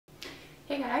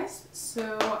Hey guys,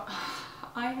 so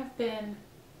I have been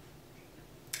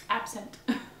absent.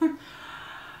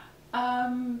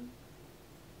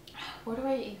 Where do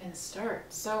I even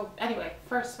start? So anyway,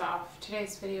 first off,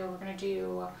 today's video we're gonna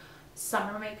do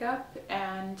summer makeup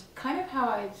and kind of how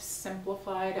I've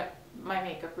simplified my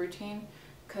makeup routine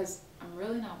because I'm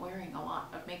really not wearing a lot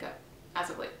of makeup as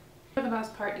of late. For the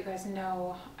most part, you guys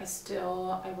know I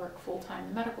work full-time in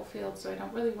the medical field, so I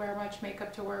don't really wear much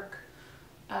makeup to work.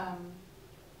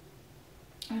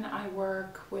 And I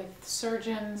work with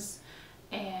surgeons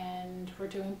and we're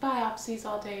doing biopsies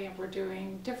all day and we're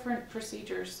doing different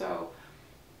procedures, so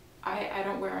I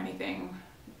don't wear anything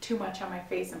too much on my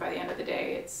face, and by the end of the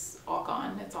day it's all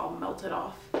gone, it's all melted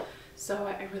off, so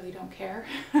I really don't care.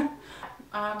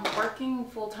 Working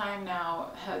full-time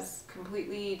now has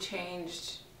completely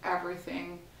changed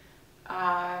everything,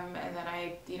 and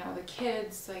then the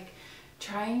kids, like,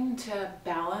 trying to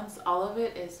balance all of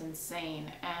it is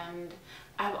insane. And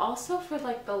I've also, for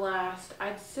like the last,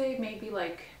 I'd say maybe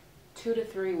like 2 to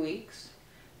 3 weeks,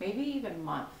 maybe even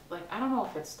month, like I don't know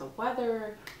if it's the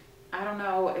weather, I don't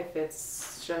know if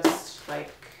it's just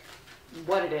like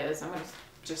what it is. I'm gonna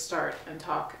just start and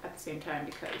talk at the same time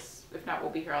because if not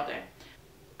we'll be here all day.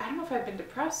 I don't know if I've been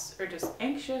depressed or just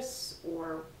anxious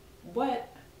or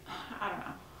what, I don't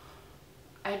know.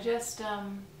 I just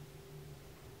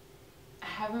I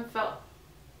haven't felt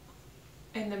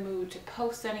in the mood to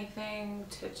post anything,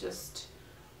 to just,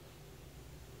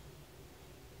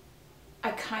 I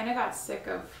kind of got sick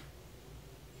of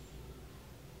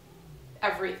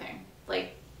everything,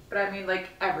 like, but I mean like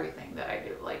everything that I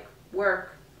do, like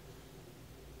work,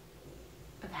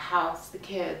 the house, the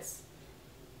kids.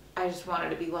 I just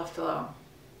wanted to be left alone.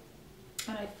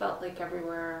 And I felt like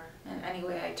everywhere and any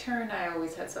way I turned, I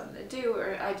always had something to do,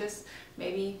 or I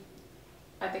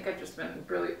think I've just been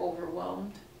really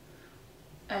overwhelmed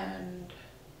and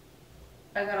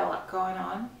I got a lot going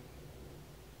on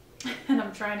and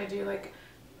I'm trying to do like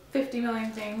 50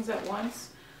 million things at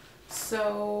once.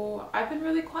 So I've been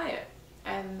really quiet,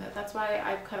 and that's why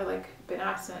I've kind of like been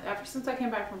absent. Ever since I came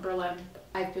back from Berlin,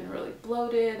 I've been really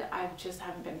bloated. I just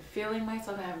haven't been feeling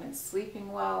myself. I haven't been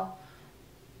sleeping well.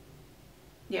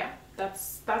 Yeah,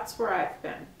 that's where I've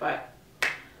been. But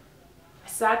I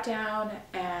sat down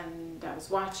and I was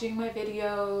watching my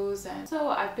videos, and so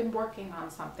I've been working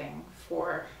on something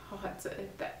for, I'm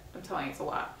telling you, it's a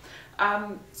lot.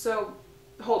 So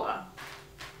hold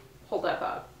that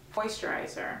thought.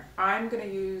 Moisturizer. I'm gonna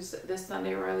use this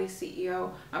Sunday Riley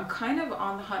CEO. I'm kind of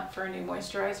on the hunt for a new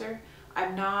moisturizer.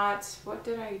 I'm not, what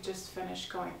did I just finish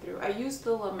going through? I used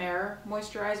the La Mer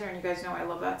moisturizer, and you guys know I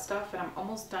love that stuff, and I'm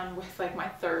almost done with like my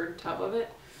 3rd tub of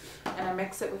it, and I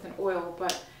mix it with an oil,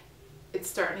 but it's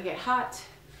starting to get hot,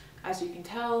 as you can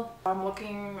tell. I'm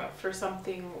looking for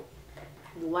something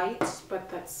light, but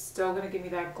that's still gonna give me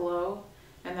that glow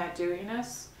and that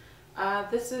dewiness.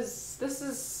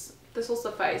 This will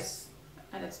suffice,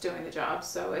 and it's doing the job.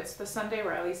 So it's the Sunday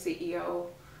Riley CEO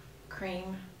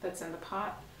cream that's in the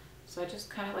pot. So I just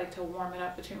kind of like to warm it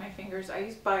up between my fingers. I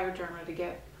use Bioderma to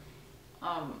get,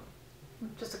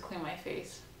 just to clean my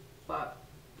face. But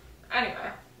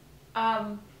anyway,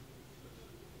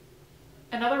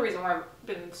 another reason why I've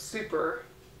been super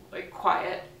like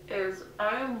quiet is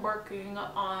I'm working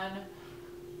on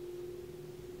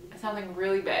something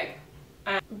really big.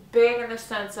 And big in the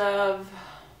sense of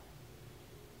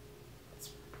it's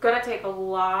gonna take a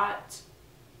lot.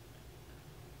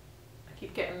 I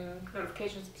keep getting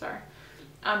notifications, I'm sorry.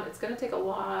 It's gonna take a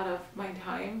lot of my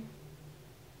time.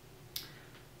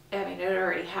 I mean, it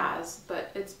already has,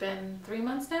 but it's been 3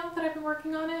 months now that I've been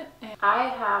working on it. And I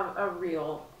have a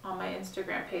reel on my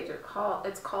Instagram page.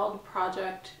 It's called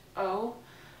Project O.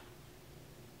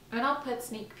 And I'll put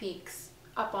sneak peeks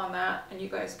up on that and you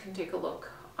guys can take a look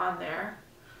on there.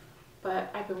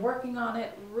 But I've been working on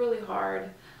it really hard,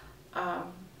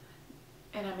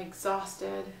 and I'm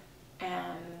exhausted,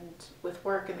 and with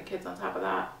work and the kids on top of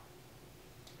that,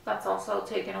 that's also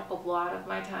taken up a lot of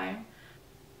my time.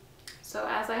 So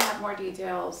as I have more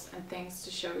details and things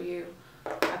to show you,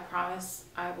 I promise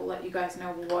I will let you guys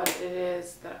know what it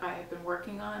is that I have been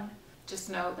working on. Just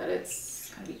know that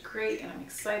it's going to be great and I'm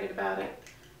excited about it,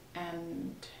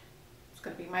 and it's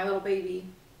going to be my little baby.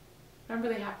 I'm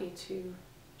really happy to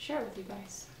share it with you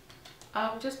guys.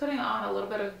 I'm just putting on a little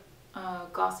bit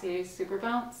of Glossier Super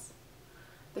Bounce.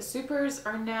 The supers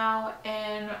are now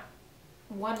in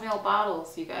 1 ml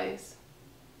bottles, you guys.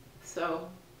 So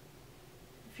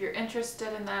if you're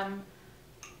interested in them,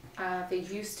 they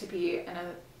used to be in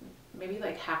maybe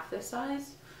like half this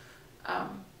size. I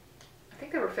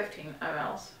think they were 15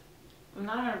 mLs. I'm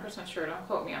not 100% sure, don't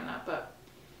quote me on that, but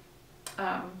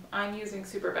I'm using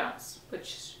Super Bounce,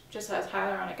 which just has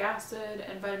hyaluronic acid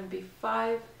and vitamin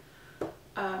B5.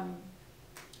 I'm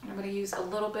going to use a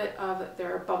little bit of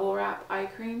their bubble wrap eye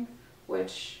cream,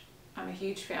 which I'm a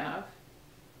huge fan of.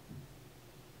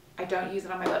 I don't use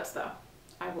it on my lips though.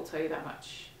 I will tell you that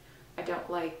much. I don't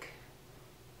like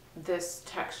this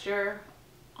texture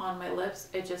on my lips.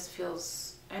 It just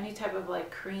feels, any type of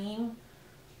like cream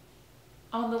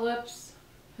on the lips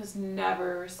has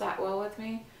never sat well with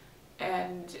me.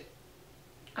 And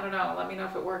I don't know, let me know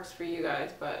if it works for you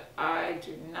guys, but I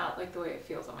do not like the way it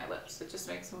feels on my lips. It just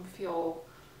makes them feel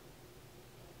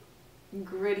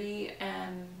gritty,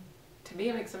 and to me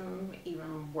it makes them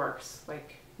even worse.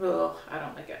 Like, ugh, I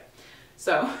don't like it.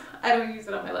 So I don't use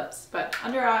it on my lips, but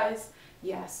under eyes,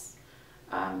 yes.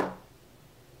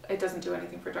 It doesn't do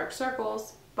anything for dark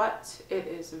circles, but it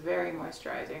is very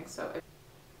moisturizing.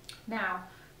 Now,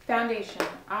 foundation.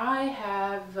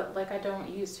 I don't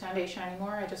use foundation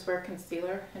anymore. I just wear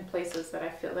concealer in places that I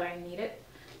feel that I need it.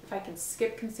 If I can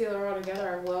skip concealer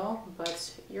altogether, I will,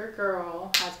 but your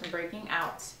girl has been breaking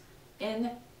out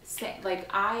insane. Like,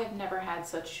 I have never had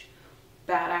such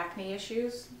bad acne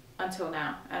issues until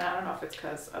now. And I don't know if it's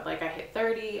because like I hit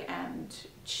 30 and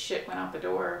shit went out the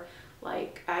door.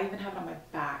 Like, I even have it on my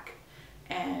back,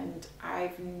 and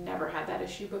I've never had that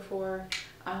issue before.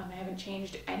 I haven't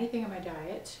changed anything in my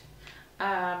diet.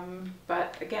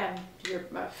 But again,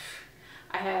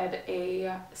 I had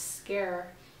a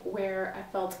scare where I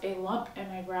felt a lump in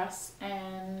my breast,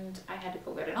 and I had to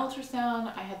go get an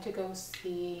ultrasound. I had to go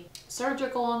see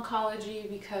surgical oncology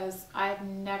because I've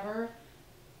never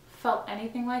felt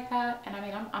anything like that. And I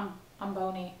mean, I'm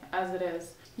bony as it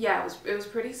is. Yeah, it was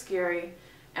pretty scary,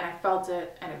 and I felt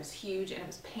it, and it was huge, and it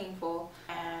was painful.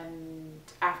 And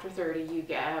after 30, you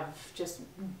have just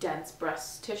dense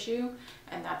breast tissue,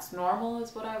 and that's normal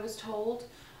is what I was told.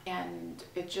 And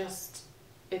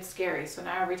it's scary. So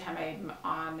now every time I'm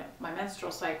on my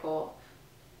menstrual cycle,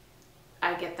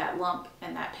 I get that lump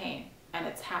and that pain. And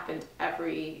it's happened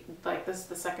this is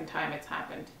the second time it's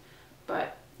happened.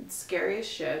 But it's scary as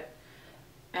shit.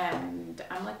 And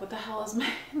I'm like, what the hell is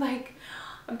like,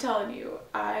 I'm telling you,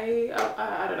 I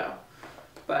don't know.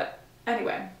 But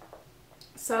anyway,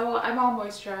 so I'm all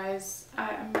moisturized.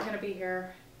 I'm gonna be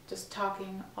here just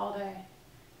talking all day.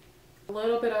 A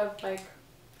little bit of like,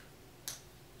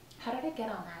 how did I get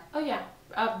on that? Oh yeah,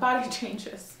 body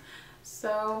changes.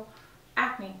 So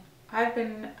acne. I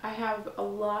have a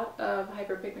lot of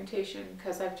hyperpigmentation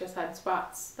because I've just had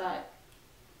spots that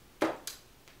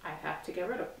I have to get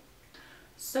rid of.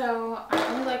 So I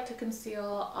only like to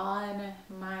conceal on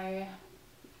my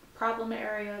problem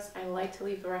areas. I like to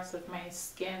leave the rest of my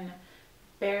skin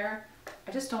bare.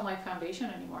 I just don't like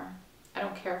foundation anymore. I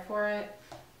don't care for it.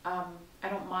 I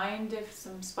don't mind if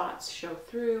some spots show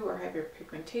through or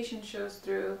hyperpigmentation shows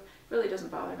through. It really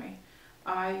doesn't bother me.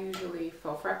 I usually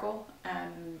faux freckle,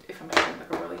 and if I'm having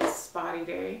like a really spotty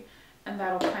day, and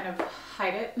that'll kind of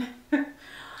hide it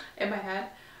in my head.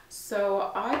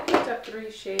 So I picked up 3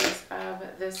 shades of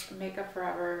this Makeup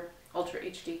Forever Ultra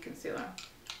HD Concealer.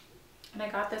 And I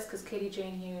got this because Katie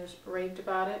Jane Hughes raved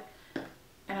about it,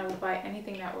 and I will buy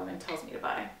anything that woman tells me to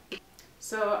buy.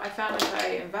 So I found if I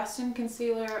invest in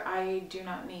concealer, I do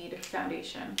not need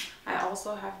foundation. I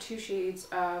also have 2 shades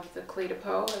of the Clé de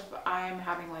Peau if I'm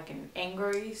having like an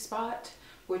angry spot,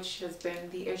 which has been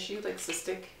the issue, like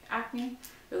cystic acne,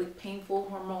 really painful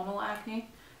hormonal acne.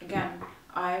 Again,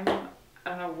 I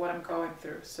don't know what I'm going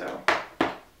through, so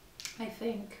I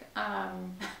think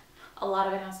a lot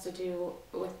of it has to do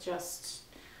with just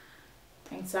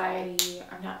anxiety.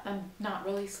 I'm not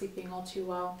really sleeping all too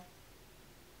well.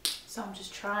 So I'm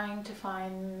just trying to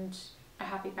find a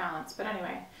happy balance. But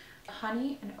anyway,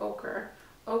 honey and ochre.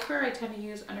 Ochre I tend to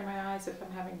use under my eyes if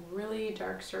I'm having really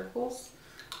dark circles.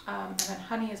 And then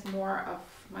honey is more of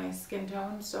my skin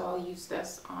tone, so I'll use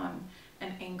this on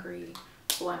an angry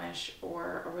blemish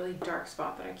or a really dark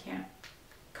spot that I can't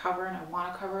cover and I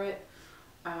want to cover it.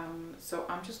 So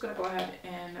I'm just going to go ahead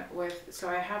and so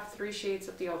I have 3 shades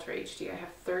of the Ultra HD. I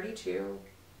have 32,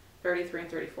 33, and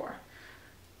 34.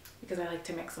 Because I like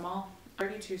to mix them all.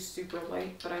 32 is super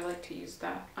light, but I like to use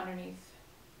that underneath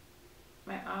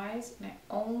my eyes, and I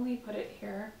only put it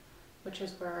here, which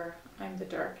is where I'm the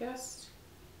darkest.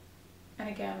 And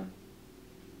again,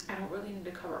 I don't really need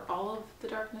to cover all of the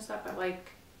darkness up. I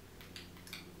like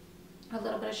a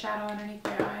little bit of shadow underneath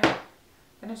my eye.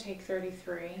 I'm gonna take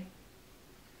 33,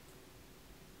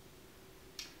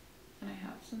 and I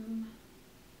have some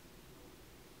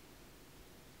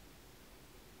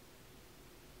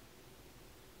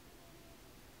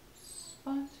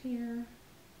spots here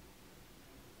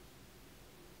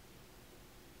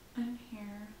and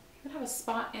here. I even have a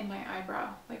spot in my eyebrow.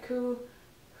 Like who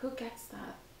gets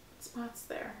that? Spots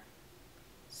there.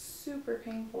 Super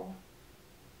painful.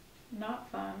 Not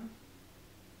fun.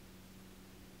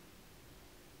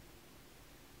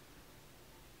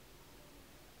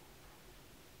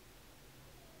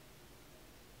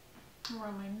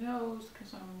 Around my nose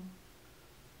because I'm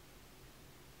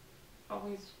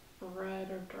always red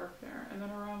or dark there, and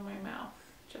then around my mouth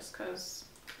just because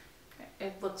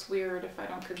it looks weird if I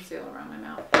don't conceal around my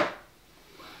mouth.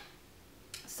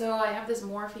 So I have this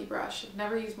Morphe brush. I've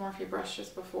never used Morphe brushes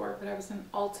before, but I was in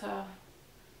Ulta. I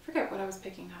forget what I was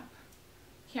picking up.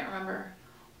 Can't remember,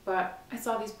 but I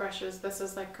saw these brushes. This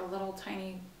is like a little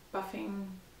tiny buffing,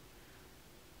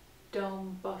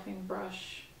 dome buffing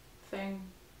brush thing.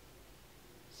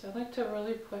 So I like to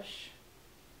really push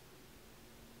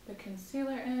the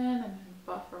concealer in and then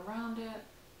buff around it.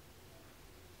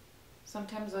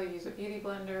 Sometimes I'll use a beauty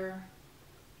blender.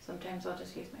 Sometimes I'll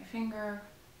just use my finger.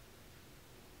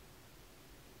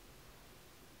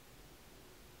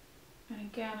 And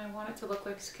again, I want it to look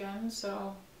like skin,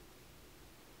 so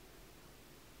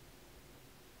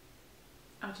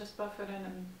I'll just buff it in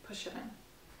and push it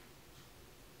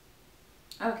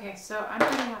in. Okay, so I'm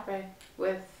pretty happy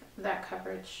with that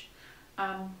coverage.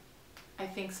 I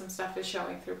think some stuff is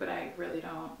showing through, but I really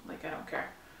don't, like, I don't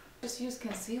care. Just use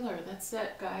concealer, that's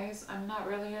it, guys. I'm not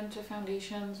really into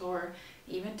foundations or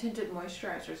even tinted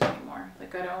moisturizers anymore.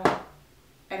 Like, I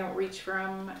don't reach for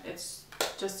them. It's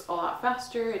just a lot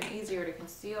faster and easier to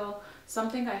conceal.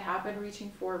 Something I have been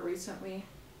reaching for recently,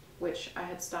 which I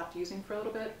had stopped using for a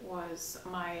little bit, was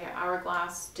my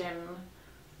Hourglass Dim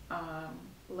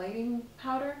lighting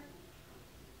powder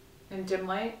in dim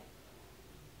light.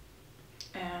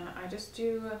 And I just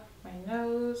do my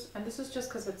nose, and this is just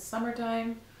because it's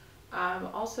summertime.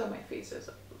 Also my face is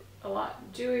a lot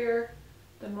dewier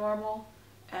than normal,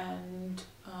 and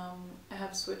I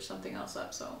have switched something else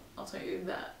up, so I'll tell you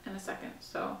that in a second.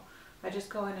 So I just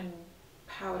go in and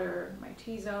powder my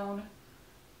T-zone,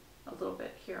 a little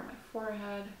bit here on my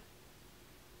forehead,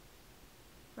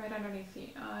 right underneath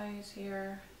the eyes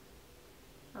here,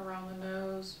 around the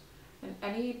nose, and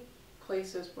any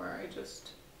places where I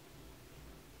just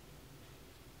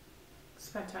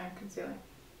spend time concealing.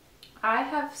 I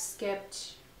have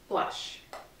skipped blush,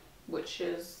 which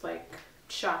is like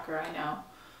shocker, I know.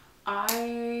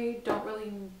 I don't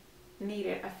really need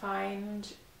it. I find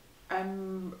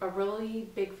I'm a really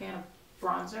big fan of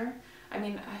bronzer. I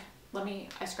mean,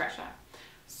 I scratch that.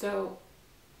 So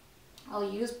I'll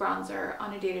use bronzer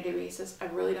on a day-to-day basis. I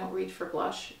really don't reach for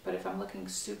blush, but if I'm looking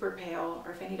super pale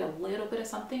or if I need a little bit of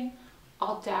something,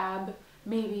 I'll dab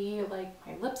maybe like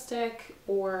my lipstick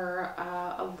or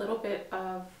a little bit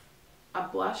of a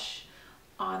blush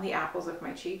on the apples of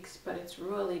my cheeks, but it's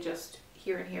really just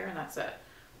here and here, and that's it.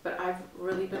 But I've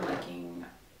really been liking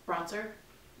bronzer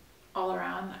all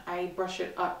around. I brush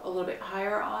it up a little bit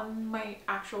higher on my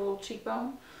actual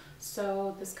cheekbone,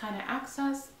 so this kind of acts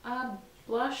as a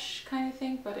blush kind of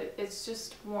thing, but it's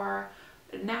just more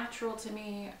natural to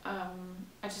me. I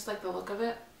just like the look of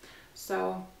it.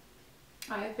 So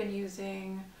I have been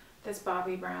using this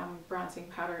Bobbi Brown bronzing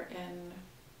powder in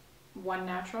One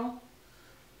Natural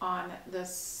on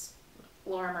this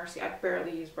Laura Mercier. I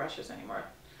barely use brushes anymore.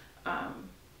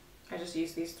 I just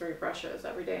use these 3 brushes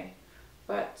every day,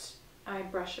 but I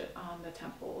brush it on the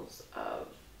temples of,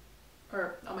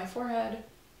 or on my forehead,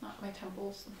 not my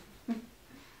temples.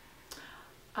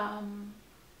 And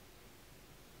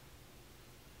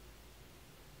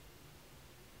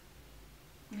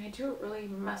I do it really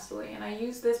messily, and I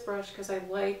use this brush because I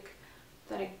like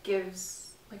that it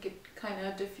gives, like, it kind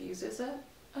of diffuses it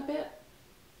a bit.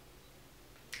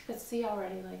 But see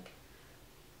already, like,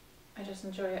 I just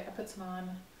enjoy it. I put some on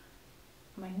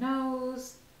my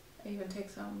nose. I even take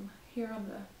some here on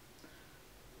the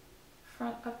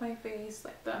front of my face,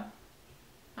 like the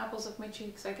apples of my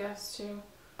cheeks, I guess, too.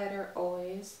 Highlighter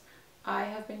always. I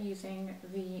have been using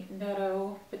the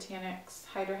Noto Botanics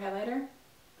Hydra Highlighter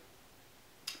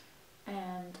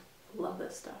and love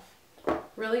this stuff.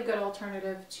 Really good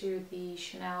alternative to the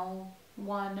Chanel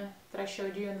one that I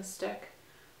showed you in the stick.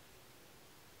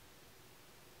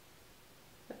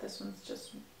 But this one's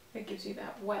just, it gives you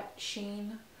that wet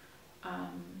sheen.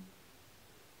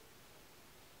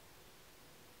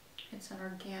 It's an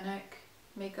organic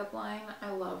makeup line.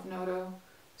 I love Noto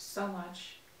so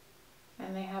much.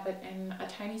 And they have it in a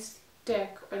tiny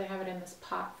stick, or they have it in this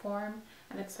pot form,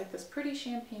 and it's like this pretty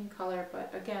champagne color,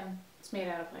 but again, it's made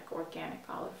out of like organic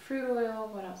olive fruit oil.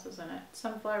 What else is in it?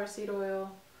 Sunflower seed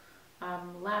oil,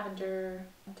 lavender.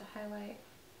 And to highlight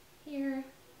here.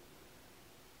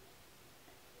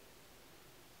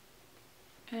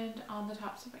 And on the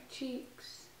tops of my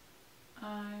cheeks,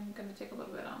 I'm gonna take a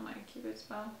little bit on my Cupid's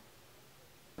bow.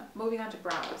 Moving on to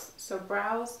brows. So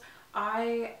brows,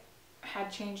 I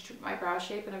had changed my brow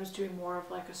shape and I was doing more of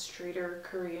like a straighter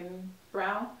Korean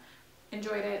brow.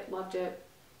 Enjoyed it, loved it,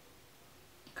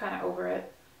 kind of over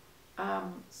it.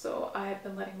 So I have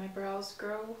been letting my brows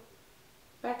grow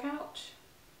back out.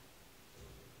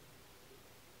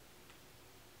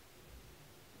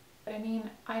 I mean,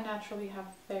 I naturally have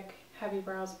thick, heavy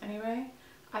brows anyway.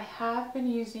 I have been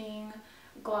using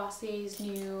Glossier's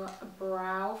new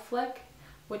Brow Flick,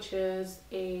 which is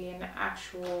an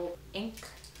actual ink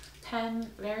pen,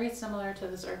 very similar to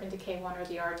this Urban Decay one or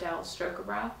the Ardell Stroker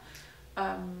Brow.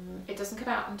 It doesn't come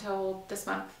out until this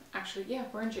month. Actually, yeah,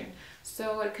 we're in June.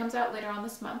 So it comes out later on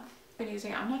this month. I've been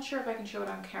using it. I'm not sure if I can show it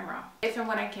on camera. If and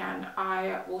when I can,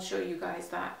 I will show you guys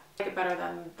that. I like it better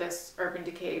than this Urban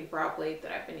Decay brow blade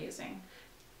that I've been using.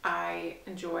 I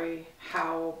enjoy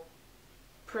how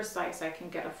precise I can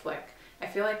get a flick. I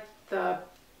feel like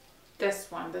this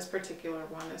particular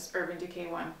one, this Urban Decay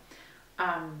one,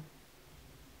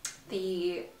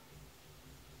 the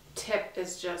tip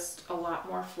is just a lot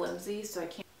more flimsy, so I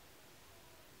can't.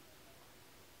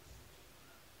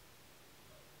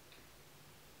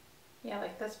 Yeah,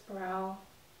 like this brow,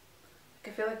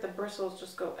 like I feel like the bristles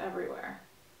just go everywhere,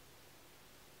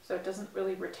 so it doesn't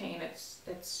really retain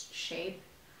its shape,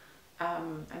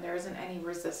 and there isn't any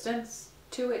resistance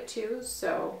to it too,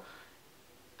 so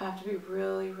I have to be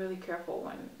really careful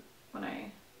when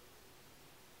I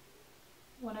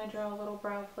draw little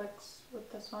brow flicks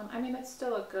with this one. I mean, it's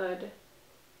still a good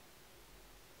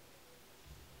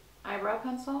eyebrow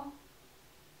pencil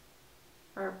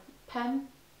or pen.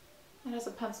 It has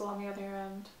a pencil on the other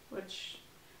end,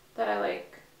 that I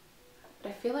like, but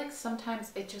I feel like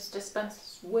sometimes it just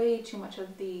dispenses way too much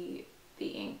of the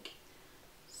ink.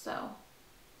 So,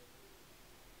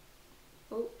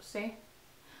 oh, see?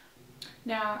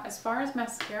 Now, as far as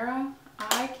mascara,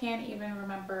 I can't even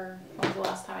remember when was the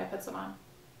last time I put some on.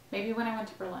 Maybe when I went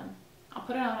to Berlin. I'll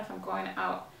put it on if I'm going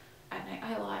out at night.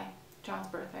 I lie. John's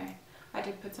birthday. I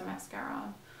did put some mascara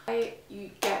on.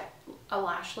 You get a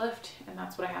lash lift, and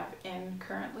that's what I have in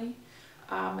currently.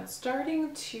 It's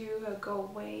starting to go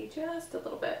away just a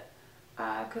little bit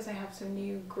because I have some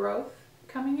new growth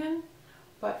coming in.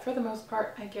 But for the most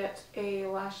part, I get a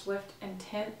lash lift and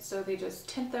tint. So they just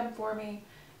tint them for me.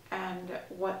 And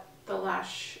what the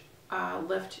lash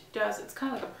lift does, it's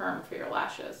kind of like a perm for your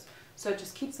lashes. So it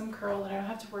just keeps them curled, and I don't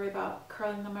have to worry about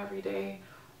curling them every day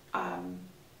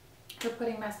or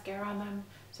putting mascara on them.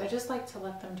 So I just like to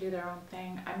let them do their own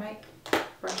thing. I might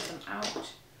brush them out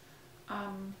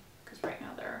because right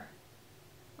now they're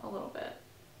a little bit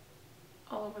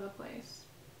all over the place.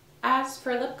 As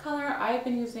for lip color, I've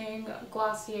been using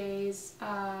Glossier's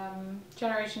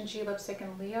Generation G lipstick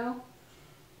in Leo.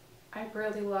 I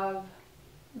really love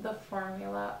the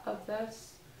formula of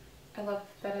this. I love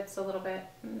that it's a little bit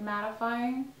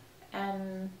mattifying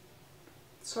and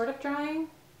sort of drying,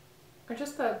 or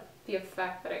just the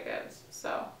effect that it gives.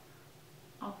 So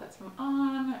I'll put some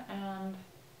on and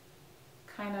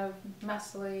kind of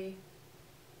messily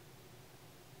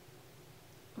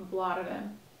blot it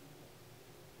in.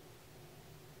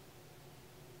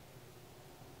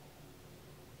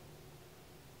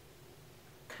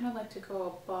 Kind of like to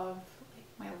go above like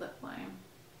my lip line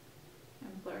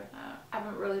and blur that. I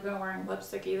haven't really been wearing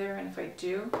lipstick either, and if I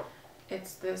do,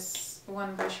 it's this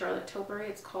one by Charlotte Tilbury.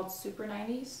 It's called Super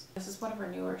 90s. This is one of her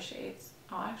newer shades.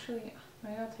 Maybe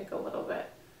I'll take a little bit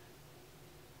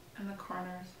in the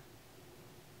corners.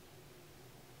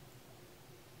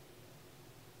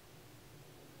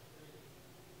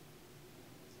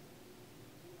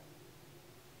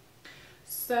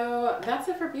 So that's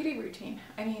it for beauty routine.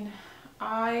 I mean,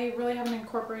 I really haven't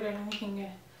incorporated anything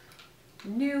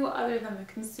new other than the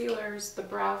concealers, the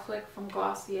brow flick from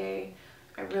Glossier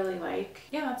I really like.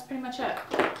 Yeah, that's pretty much it.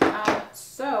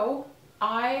 So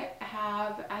I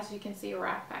have, as you can see, a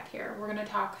rack back here. We're gonna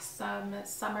talk some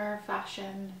summer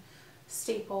fashion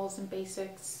staples and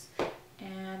basics,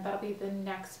 and that'll be the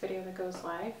next video that goes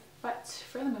live. But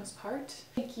for the most part,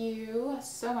 thank you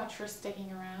so much for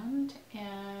sticking around,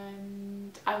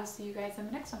 and I will see you guys in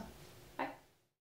the next one.